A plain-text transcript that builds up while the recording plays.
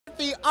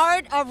the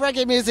art of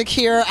reggae music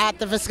here at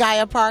the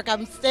Vizcaya Park.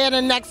 I'm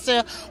standing next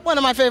to one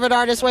of my favorite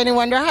artists, Wayne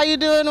Wonder. How you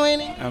doing,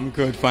 Wayne? I'm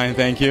good, fine,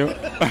 thank you.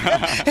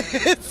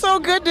 It's so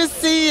good to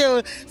see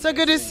you. So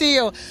good to see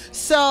you.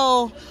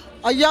 So,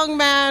 a young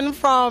man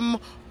from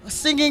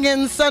singing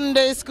in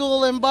Sunday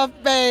school in Buff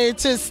Bay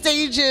to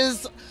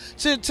stages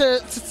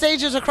to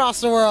stages across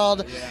the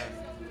world. Yeah.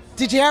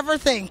 Did you ever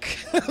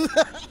think?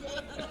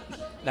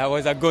 That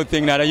was a good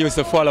thing that I used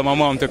to follow my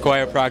mom to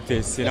choir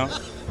practice, you know,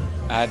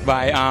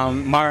 by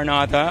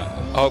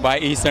Maranatha out by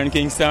Eastern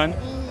Kingston.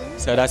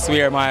 So that's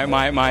where my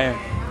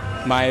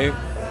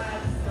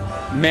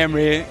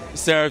memory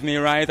served me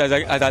right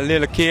as a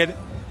little kid.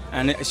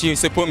 And she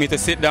used to put me to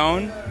sit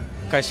down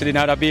because she didn't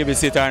have a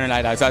babysitter and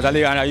like that. So as a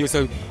little, and I used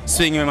to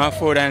swing with my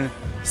foot and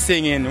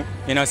singing,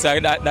 you know, so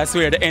that's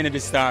where the energy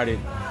started.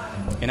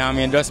 You know what I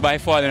mean? Just by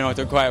falling out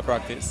to choir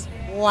practice.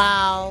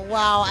 Wow,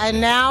 wow. And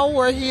now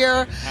we're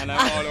here. And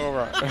I'm all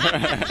over.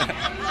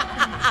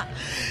 Yeah.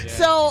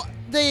 So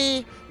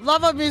the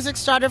love of music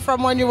started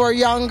from when you were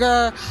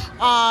younger,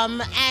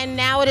 and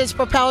now it has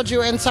propelled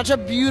you in such a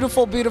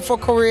beautiful, beautiful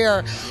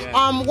career.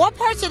 Yeah. What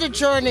parts of the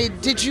journey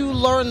did you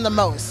learn the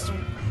most?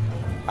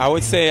 I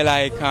would say,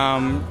 like,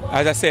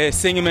 as I say,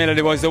 Singing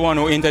Melody was the one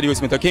who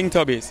introduced me to King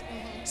Tubby's.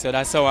 So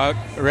that's how I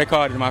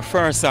recorded my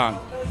first song.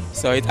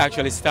 So it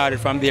actually started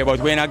from there. But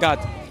when I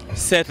got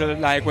settled,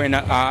 like when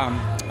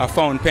I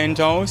found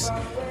Penthouse,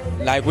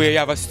 like where you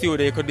have a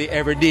studio, you could be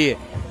every day.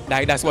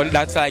 Like that's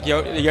like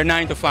your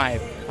 9 to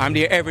 5. I'm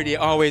there every day,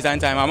 always on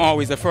time. I'm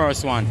always the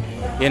first one,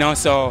 you know.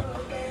 So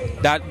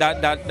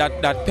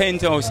that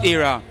Penthouse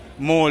era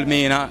molded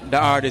me in the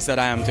artist that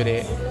I am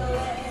today.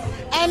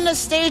 And the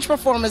stage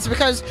performance,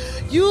 because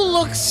you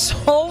look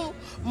so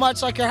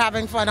much like you're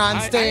having fun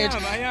on stage.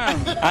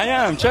 I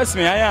am. Trust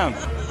me, I am.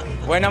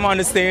 When I'm on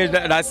the stage,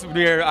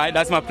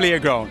 that's my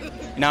playground.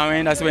 You know what I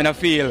mean? That's when I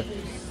feel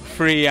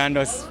free and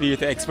just feel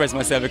to express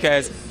myself,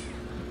 because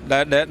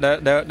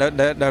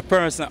the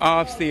person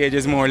off stage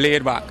is more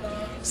laid back.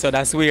 So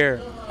that's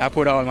where I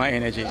put all my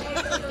energy.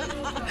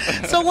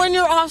 So when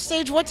you're off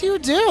stage, what do you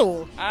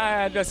do?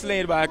 I just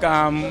laid back.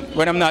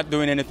 When I'm not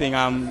doing anything,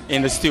 I'm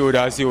in the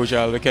studio as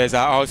usual, because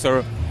I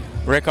also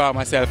record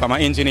myself. I'm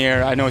an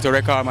engineer. I know to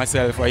record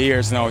myself for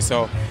years now.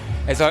 So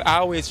I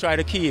always try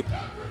to keep,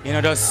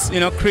 just,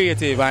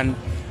 creative and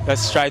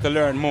just try to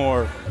learn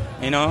more,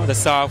 the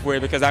software,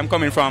 because I'm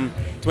coming from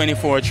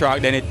 24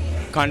 track, then it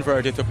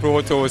converted to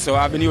Pro Tools. So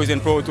I've been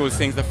using Pro Tools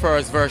since the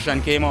first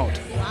version came out.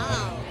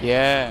 Wow.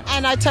 Yeah.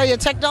 And I tell you,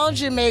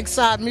 technology makes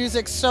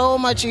music so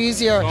much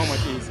easier. So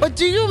much easier. But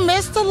do you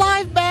miss the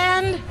live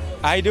band?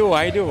 I do.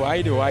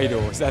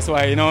 So that's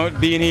why,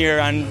 being here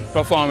and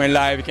performing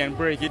live, you can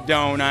break it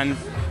down, and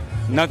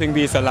nothing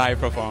beats a live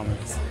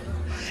performance.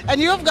 And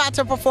you have got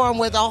to perform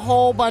with a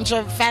whole bunch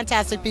of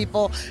fantastic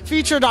people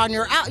featured on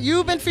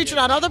you've been featured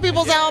on other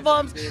people's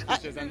albums.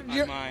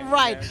 On mine.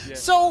 Right.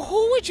 Yes. So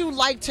who would you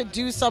like to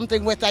do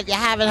something with that you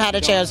haven't had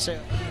a chance to?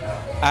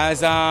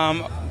 As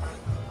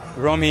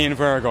Romy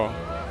Virgo.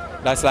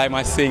 That's like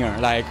my singer.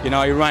 Like, he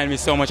reminds me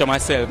so much of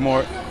myself,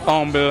 more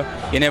humble.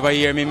 You never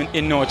hear me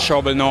in no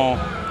trouble, no.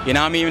 You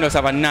know what I mean? We just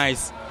have a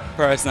nice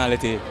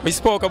personality. We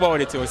spoke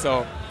about it too,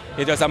 so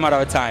it's just a matter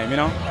of time,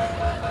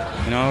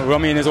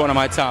 Romy is one of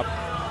my top.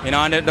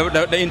 And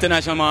the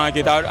international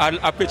market,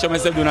 I picture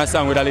myself doing a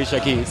song with Alicia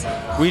Keys.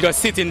 We just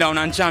sitting down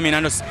and jamming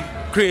and just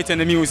creating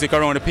the music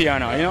around the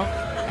piano,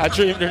 I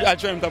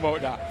dreamed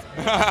about that.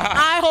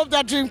 I hope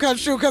that dream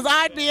comes true, because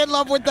I'd be in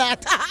love with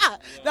that.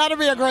 That'd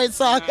be a great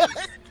song.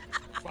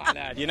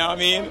 You know what I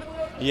mean?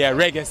 Yeah,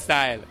 reggae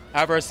style.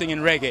 Have her singing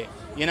reggae.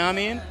 You know what I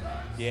mean?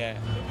 Yeah.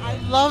 I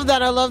love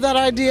that. I love that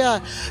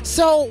idea.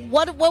 So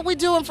what we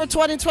doing for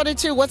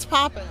 2022? What's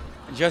popping?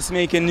 Just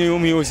making new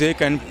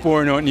music and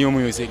pouring out new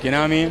music. You know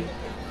what I mean?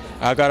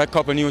 I got a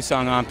couple new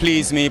songs.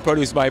 Please Me,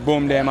 produced by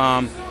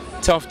Boomlove.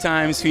 Tough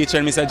Times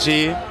featuring Mr.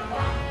 G.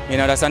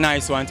 That's a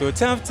nice one too.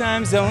 Tough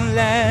times don't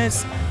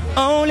last.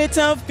 Only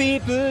tough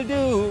people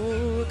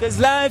do, 'cause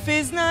life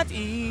is not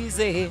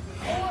easy,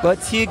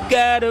 but you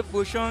gotta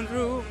push on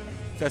through.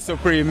 That's a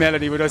pretty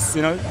melody. We just,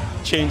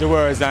 change the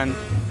words and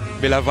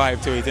build a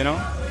vibe to it,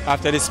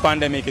 After this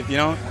pandemic, it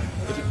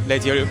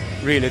let you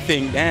really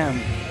think, damn,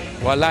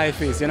 what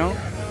life is,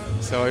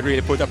 So it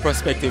really put a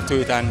perspective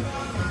to it, and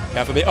you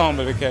have to be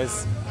humble,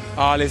 because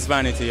all is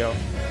vanity, yo.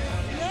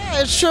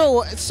 It's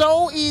true. It's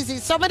so easy.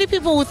 So many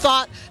people who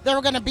thought they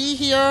were going to be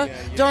here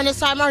during this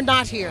time are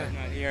not here.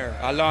 Not here.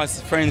 I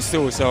lost friends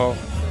too, so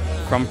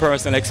from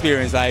personal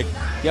experience, like,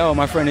 yo,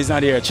 my friend is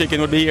not here.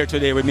 Chicken would be here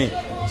today with me,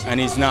 and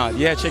he's not.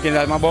 Yeah, Chicken,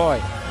 that's my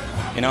boy.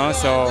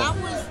 So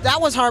that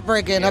was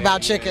heartbreaking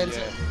about Chicken.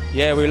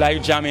 Yeah, we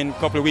like jamming a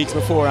couple of weeks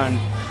before, and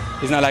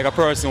he's not like a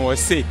person who was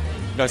sick.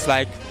 Just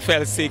like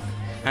fell sick,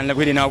 and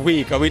within a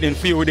week or within a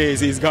few days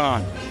he's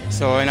gone.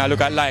 So when I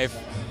look at life,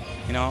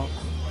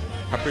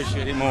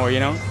 appreciate it more,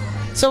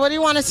 So what do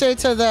you want to say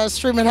to the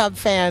Streaminn Hub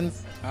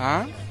fans?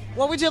 Huh?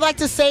 What would you like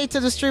to say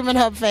to the Streaminn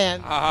Hub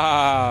fans?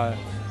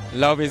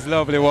 Love is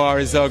lovely, war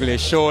is ugly.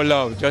 Show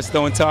love. Just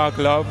don't talk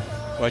love,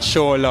 but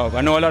show love. I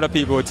know a lot of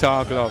people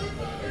talk love,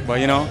 but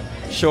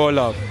show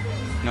love.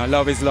 Now,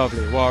 love is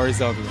lovely, war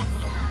is ugly.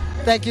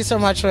 Thank you so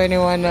much for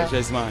anyone.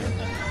 Just mine.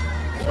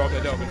 Drop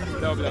the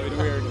double with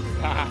weirdness.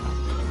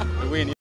 The win.